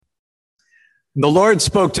The Lord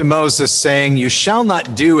spoke to Moses, saying, "You shall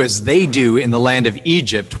not do as they do in the land of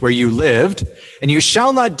Egypt, where you lived, and you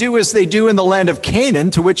shall not do as they do in the land of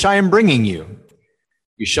Canaan, to which I am bringing you.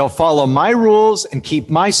 You shall follow my rules and keep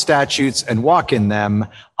my statutes and walk in them.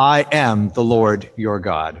 I am the Lord your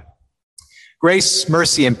God." Grace,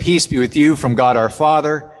 mercy, and peace be with you from God our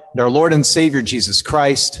Father and our Lord and Savior Jesus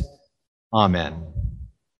Christ. Amen.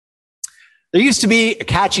 There used to be a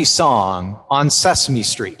catchy song on Sesame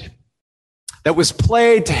Street that was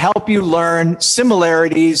played to help you learn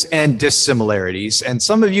similarities and dissimilarities. And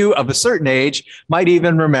some of you of a certain age might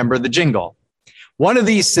even remember the jingle. One of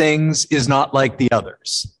these things is not like the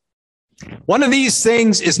others. One of these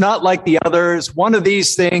things is not like the others. One of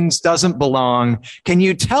these things doesn't belong. Can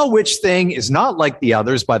you tell which thing is not like the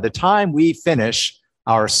others by the time we finish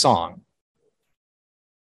our song?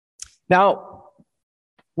 Now,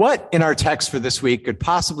 what in our text for this week could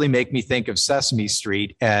possibly make me think of Sesame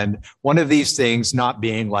Street and one of these things not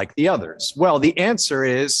being like the others? Well, the answer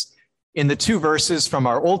is in the two verses from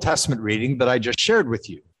our Old Testament reading that I just shared with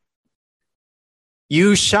you.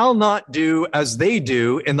 You shall not do as they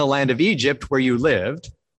do in the land of Egypt where you lived,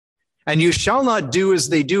 and you shall not do as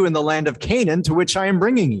they do in the land of Canaan to which I am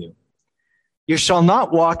bringing you. You shall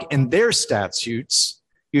not walk in their statutes.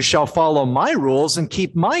 You shall follow my rules and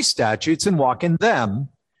keep my statutes and walk in them.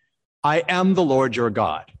 I am the Lord your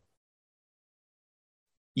God.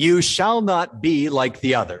 You shall not be like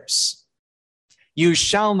the others. You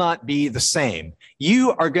shall not be the same.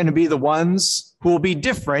 You are going to be the ones who will be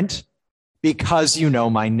different because you know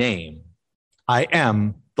my name. I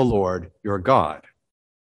am the Lord your God.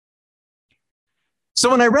 So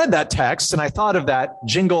when I read that text and I thought of that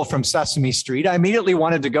jingle from Sesame Street, I immediately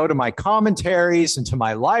wanted to go to my commentaries and to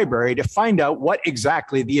my library to find out what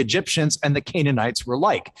exactly the Egyptians and the Canaanites were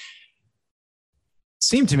like.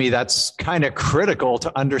 Seemed to me that's kind of critical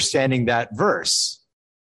to understanding that verse.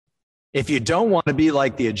 If you don't want to be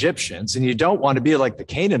like the Egyptians and you don't want to be like the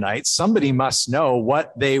Canaanites, somebody must know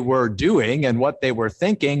what they were doing and what they were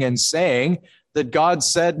thinking and saying that God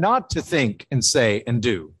said not to think and say and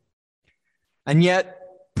do. And yet,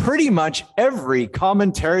 pretty much every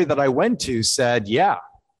commentary that I went to said, yeah,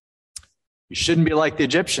 you shouldn't be like the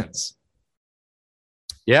Egyptians.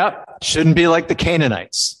 Yeah, shouldn't be like the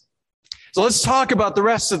Canaanites. So let's talk about the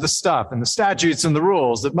rest of the stuff and the statutes and the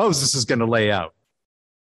rules that Moses is going to lay out.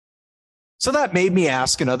 So that made me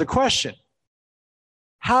ask another question.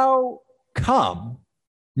 How come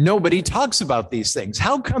nobody talks about these things?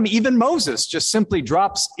 How come even Moses just simply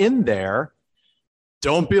drops in there,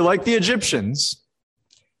 don't be like the Egyptians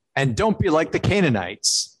and don't be like the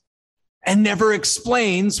Canaanites, and never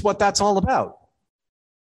explains what that's all about?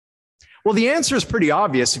 Well, the answer is pretty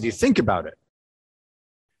obvious if you think about it.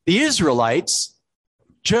 The Israelites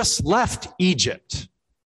just left Egypt.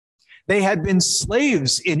 They had been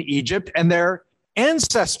slaves in Egypt and their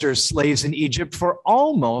ancestors slaves in Egypt for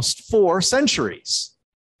almost 4 centuries.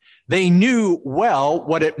 They knew well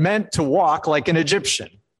what it meant to walk like an Egyptian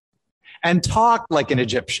and talk like an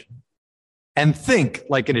Egyptian and think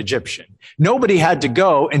like an Egyptian. Nobody had to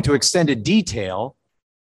go into extended detail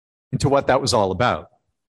into what that was all about.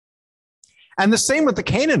 And the same with the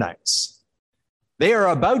Canaanites. They are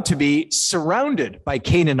about to be surrounded by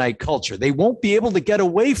Canaanite culture. They won't be able to get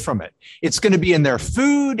away from it. It's going to be in their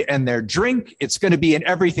food and their drink. It's going to be in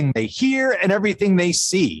everything they hear and everything they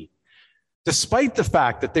see. Despite the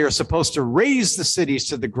fact that they are supposed to raze the cities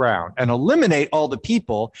to the ground and eliminate all the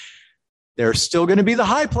people, there's still going to be the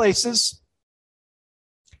high places.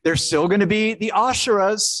 There's still going to be the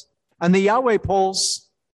Asherahs and the Yahweh poles.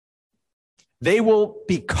 They will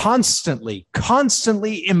be constantly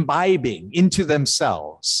imbibing into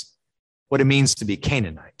themselves what it means to be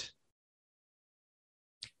Canaanite.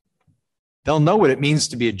 They'll know what it means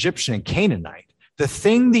to be Egyptian and Canaanite. The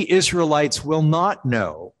thing the Israelites will not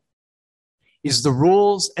know is the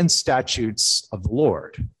rules and statutes of the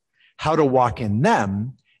Lord, how to walk in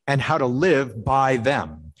them and how to live by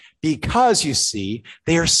them. Because, you see,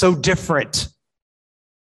 they are so different.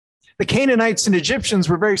 The Canaanites and Egyptians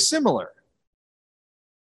were very similar.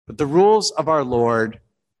 But the rules of our Lord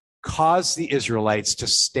caused the Israelites to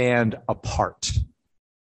stand apart.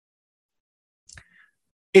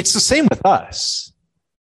 It's the same with us.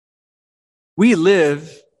 We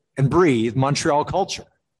live and breathe Montreal culture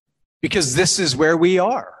because this is where we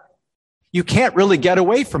are. You can't really get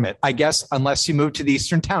away from it, I guess, unless you move to the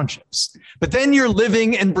Eastern Townships. But then you're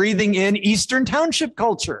living and breathing in Eastern Township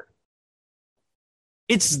culture.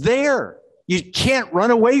 It's there. You can't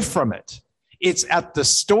run away from it. It's at the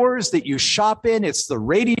stores that you shop in. It's the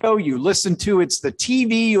radio you listen to. It's the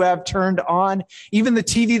TV you have turned on, even the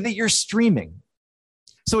TV that you're streaming.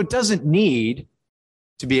 So it doesn't need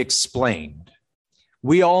to be explained.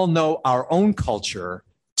 We all know our own culture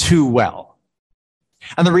too well.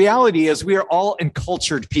 And the reality is we are all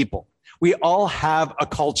encultured people. We all have a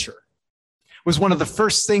culture. It was one of the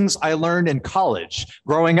first things I learned in college.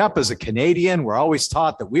 Growing up as a Canadian, we're always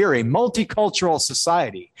taught that we are a multicultural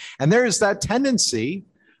society. And there is that tendency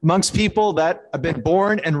amongst people that have been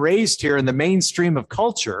born and raised here in the mainstream of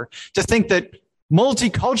culture to think that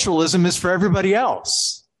multiculturalism is for everybody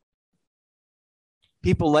else.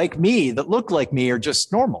 People like me that look like me are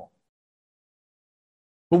just normal.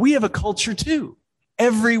 But we have a culture too.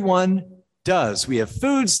 Everyone does. We have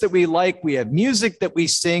foods that we like. We have music that we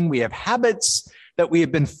sing. We have habits that we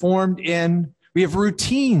have been formed in. We have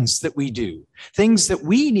routines that we do, things that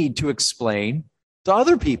we need to explain to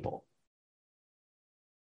other people.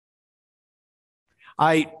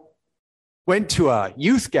 I went to a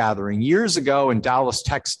youth gathering years ago in Dallas,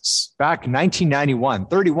 Texas, back in 1991,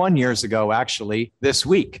 31 years ago, actually, this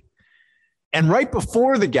week. And right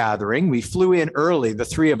before the gathering, we flew in early, the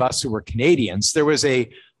three of us who were Canadians. There was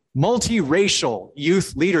a multiracial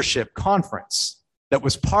youth leadership conference that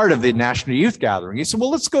was part of the National Youth Gathering. He said, well,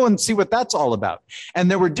 let's go and see what that's all about.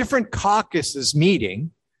 And there were different caucuses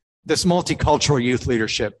meeting this multicultural youth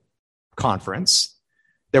leadership conference.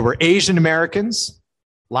 There were Asian Americans,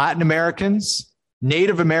 Latin Americans,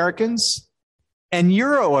 Native Americans, and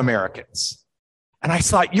Euro Americans. And I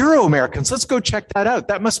thought, Euro Americans, let's go check that out.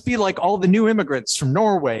 That must be like all the new immigrants from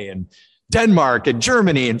Norway and Denmark and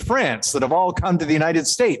Germany and France that have all come to the United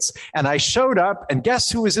States. And I showed up, and guess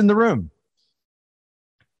who was in the room?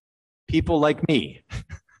 People like me.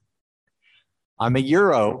 I'm a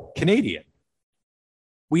Euro Canadian.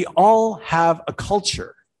 We all have a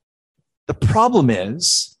culture. The problem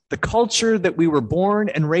is the culture that we were born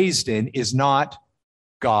and raised in is not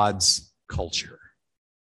God's culture.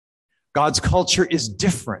 God's culture is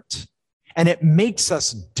different, and it makes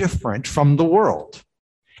us different from the world.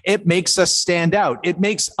 It makes us stand out. It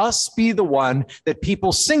makes us be the one that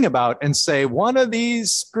people sing about and say, one of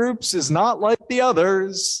these groups is not like the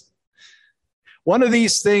others. One of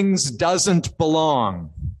these things doesn't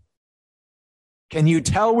belong. Can you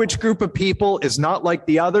tell which group of people is not like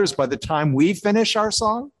the others by the time we finish our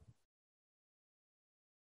song?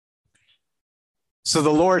 So the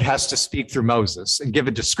Lord has to speak through Moses and give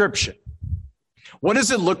a description. What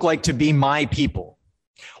does it look like to be my people?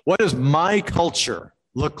 What does my culture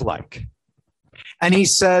look like? And he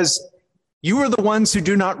says, you are the ones who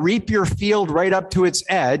do not reap your field right up to its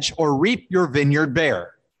edge or reap your vineyard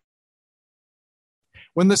bare.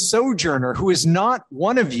 When the sojourner who is not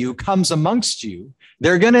one of you comes amongst you,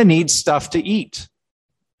 they're going to need stuff to eat.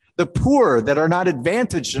 The poor that are not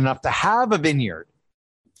advantaged enough to have a vineyard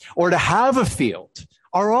or to have a field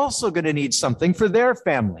are also going to need something for their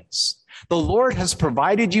families. The Lord has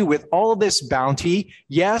provided you with all this bounty.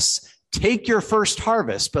 Yes, take your first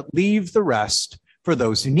harvest, but leave the rest for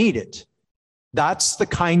those who need it. That's the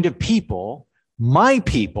kind of people my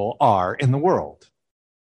people are in the world.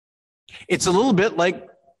 It's a little bit like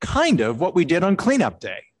kind of what we did on cleanup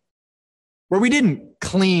day, where we didn't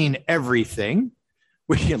clean everything.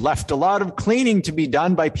 We left a lot of cleaning to be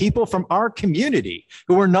done by people from our community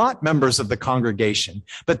who were not members of the congregation,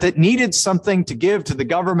 but that needed something to give to the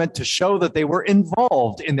government to show that they were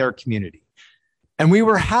involved in their community. And we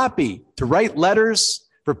were happy to write letters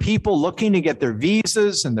for people looking to get their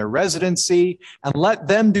visas and their residency and let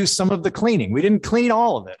them do some of the cleaning. We didn't clean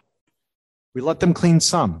all of it. We let them clean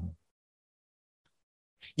some.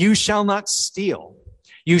 You shall not steal.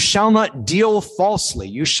 You shall not deal falsely.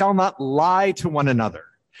 You shall not lie to one another.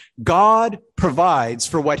 God provides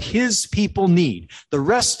for what his people need. The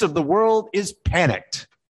rest of the world is panicked.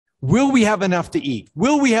 Will we have enough to eat?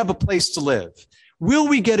 Will we have a place to live? Will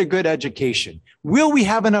we get a good education? Will we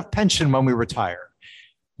have enough pension when we retire?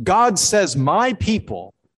 God says, my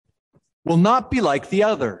people will not be like the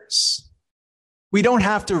others. We don't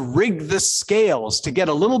have to rig the scales to get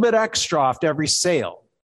a little bit extra off every sale.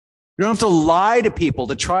 We don't have to lie to people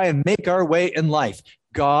to try and make our way in life.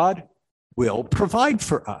 God will provide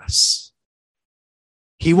for us.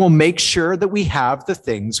 He will make sure that we have the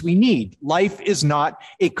things we need. Life is not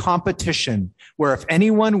a competition where if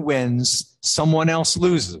anyone wins, someone else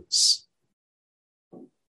loses.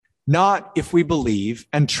 Not if we believe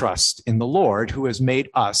and trust in the Lord who has made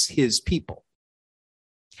us his people.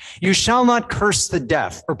 You shall not curse the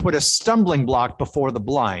deaf or put a stumbling block before the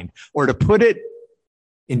blind, or to put it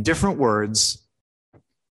in different words,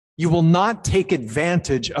 you will not take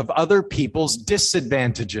advantage of other people's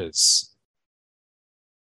disadvantages.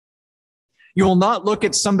 You will not look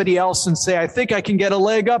at somebody else and say, I think I can get a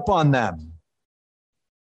leg up on them.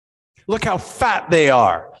 Look how fat they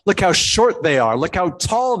are. Look how short they are. Look how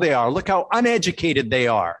tall they are. Look how uneducated they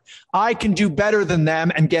are. I can do better than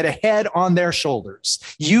them and get a head on their shoulders.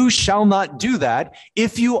 You shall not do that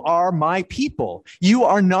if you are my people. You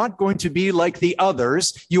are not going to be like the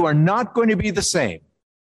others. You are not going to be the same.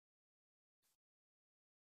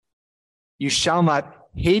 You shall not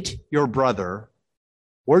hate your brother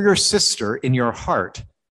or your sister in your heart,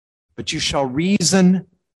 but you shall reason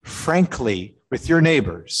frankly with your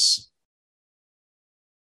neighbors.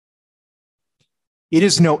 It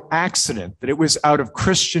is no accident that it was out of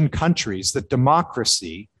Christian countries that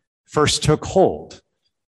democracy first took hold,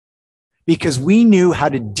 because we knew how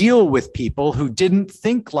to deal with people who didn't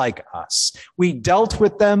think like us. We dealt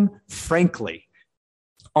with them frankly,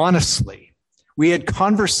 honestly. We had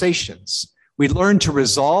conversations. We learned to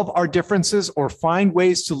resolve our differences or find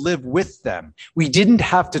ways to live with them. We didn't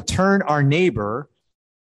have to turn our neighbor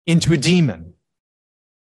into a demon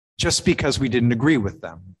just because we didn't agree with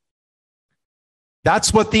them.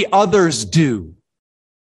 That's what the others do.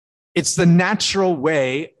 It's the natural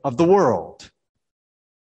way of the world.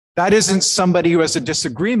 That isn't somebody who has a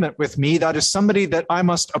disagreement with me. That is somebody that I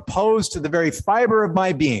must oppose to the very fiber of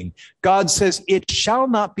my being. God says, it shall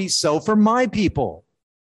not be so for my people.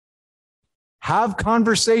 Have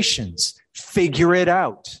conversations, figure it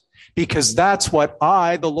out, because that's what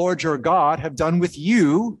I, the Lord your God, have done with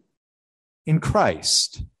you in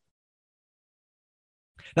Christ.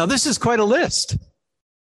 Now, this is quite a list.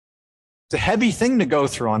 It's a heavy thing to go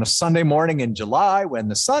through on a Sunday morning in July when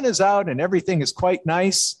the sun is out and everything is quite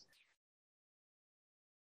nice.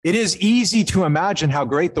 It is easy to imagine how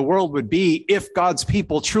great the world would be if God's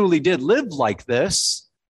people truly did live like this.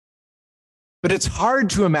 But it's hard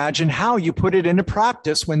to imagine how you put it into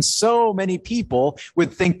practice when so many people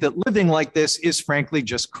would think that living like this is frankly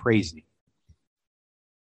just crazy.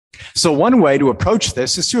 So one way to approach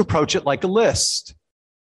this is to approach it like a list.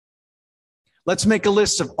 Let's make a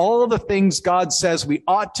list of all the things God says we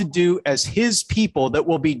ought to do as his people that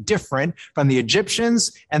will be different from the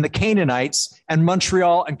Egyptians and the Canaanites and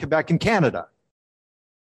Montreal and Quebec and Canada.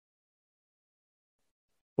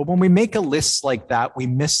 But when we make a list like that, we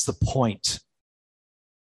miss the point.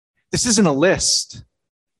 This isn't a list.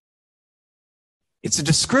 It's a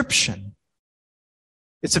description.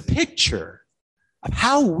 It's a picture of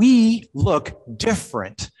how we look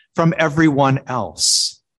different from everyone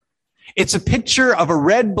else. It's a picture of a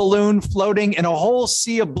red balloon floating in a whole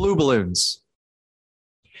sea of blue balloons.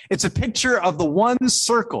 It's a picture of the one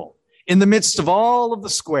circle in the midst of all of the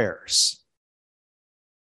squares.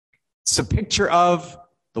 It's a picture of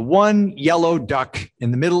the one yellow duck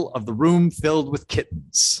in the middle of the room filled with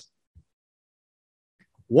kittens.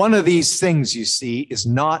 One of these things, you see, is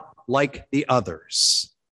not like the others.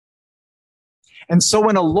 And so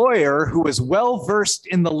when a lawyer who was well-versed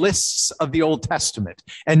in the lists of the Old Testament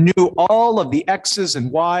and knew all of the X's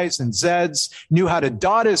and Y's and Z's, knew how to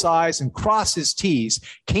dot his I's and cross his T's,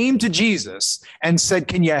 came to Jesus and said,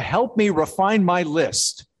 "Can you help me refine my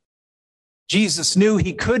list?" Jesus knew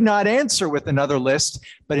he could not answer with another list,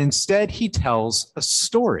 but instead he tells a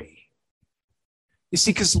story. You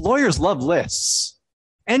see, because lawyers love lists.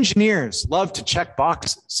 Engineers love to check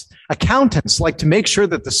boxes. Accountants like to make sure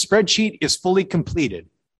that the spreadsheet is fully completed.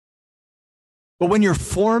 But when you're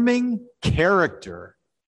forming character,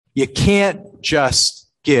 you can't just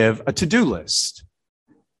give a to-do list.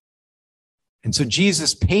 And so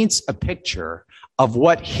Jesus paints a picture of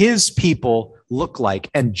what his people look like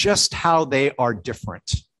and just how they are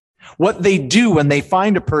different. What they do when they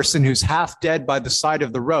find a person who's half dead by the side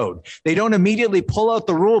of the road. They don't immediately pull out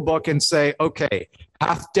the rule book and say, okay,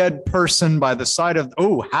 half dead person by the side of,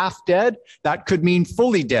 half dead? That could mean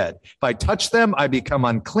fully dead. If I touch them, I become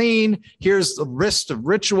unclean. Here's the list of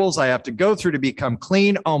rituals I have to go through to become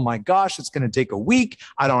clean. Oh my gosh, it's going to take a week.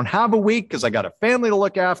 I don't have a week because I got a family to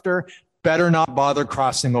look after. Better not bother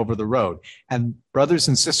crossing over the road. And brothers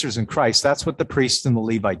and sisters in Christ, that's what the priest and the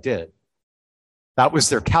Levite did. That was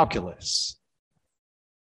their calculus.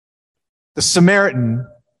 The Samaritan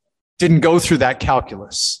didn't go through that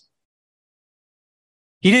calculus.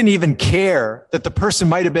 He didn't even care that the person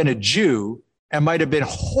might have been a Jew and might have been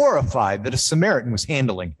horrified that a Samaritan was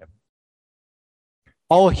handling him.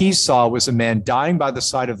 All he saw was a man dying by the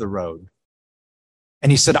side of the road.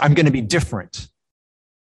 And he said, I'm going to be different.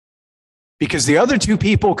 Because the other two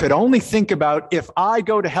people could only think about, if I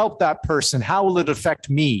go to help that person, how will it affect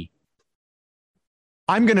me?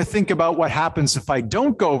 I'm going to think about what happens if I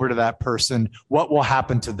don't go over to that person, what will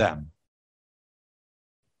happen to them.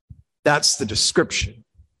 That's the description.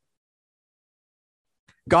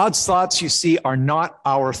 God's thoughts, you see, are not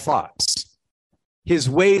our thoughts. His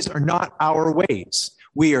ways are not our ways.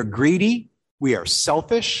 We are greedy. We are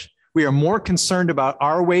selfish. We are more concerned about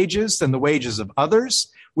our wages than the wages of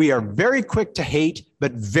others. We are very quick to hate,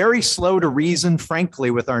 but very slow to reason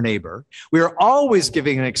frankly with our neighbor. We are always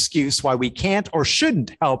giving an excuse why we can't or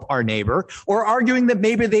shouldn't help our neighbor, or arguing that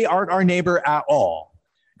maybe they aren't our neighbor at all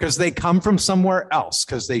because they come from somewhere else,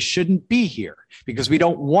 because they shouldn't be here, because we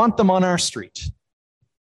don't want them on our street.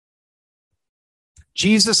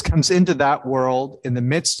 Jesus comes into that world in the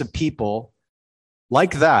midst of people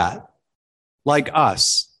like that, like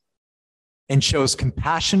us, and shows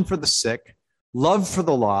compassion for the sick, love for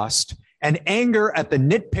the lost, and anger at the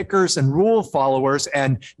nitpickers and rule followers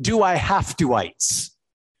and do I have to-ites.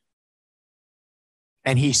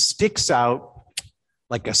 And he sticks out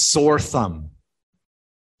like a sore thumb.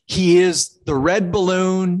 He is the red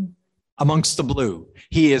balloon amongst the blue.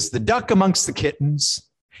 He is the duck amongst the kittens.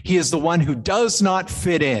 He is the one who does not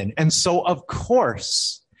fit in. And so, of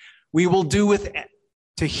course, we will do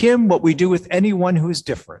to him what we do with anyone who is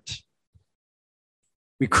different.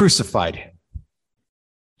 We crucified him.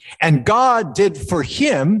 And God did for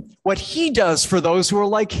him what he does for those who are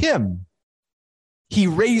like him. He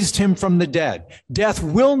raised him from the dead. Death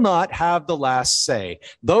will not have the last say.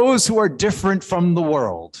 Those who are different from the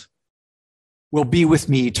world will be with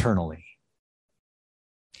me eternally.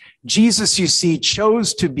 Jesus, you see,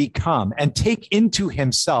 chose to become and take into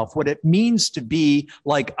himself what it means to be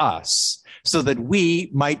like us, so that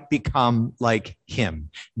we might become like him,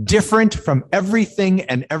 different from everything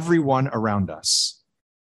and everyone around us.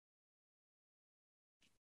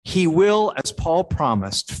 He will, as Paul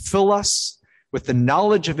promised, fill us with the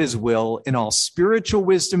knowledge of his will in all spiritual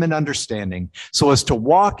wisdom and understanding, so as to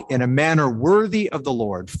walk in a manner worthy of the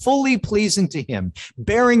Lord, fully pleasing to him,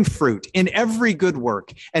 bearing fruit in every good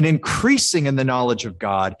work, and increasing in the knowledge of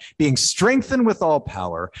God, being strengthened with all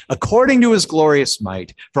power, according to his glorious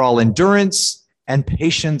might, for all endurance and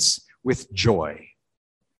patience with joy.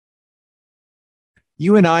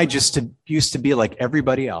 You and I just used to be like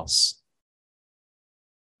everybody else.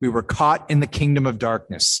 We were caught in the kingdom of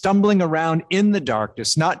darkness, stumbling around in the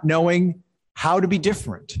darkness, not knowing how to be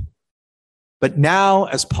different. But now,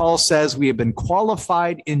 as Paul says, we have been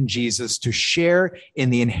qualified in Jesus to share in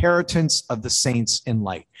the inheritance of the saints in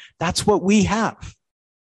light. That's what we have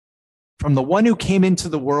from the one who came into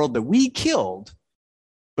the world that we killed,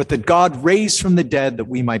 but that God raised from the dead that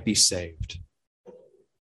we might be saved.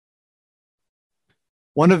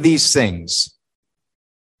 One of these things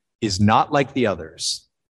is not like the others.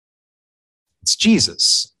 It's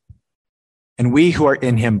Jesus, and we who are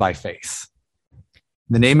in him by faith.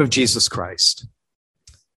 In the name of Jesus Christ,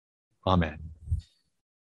 amen.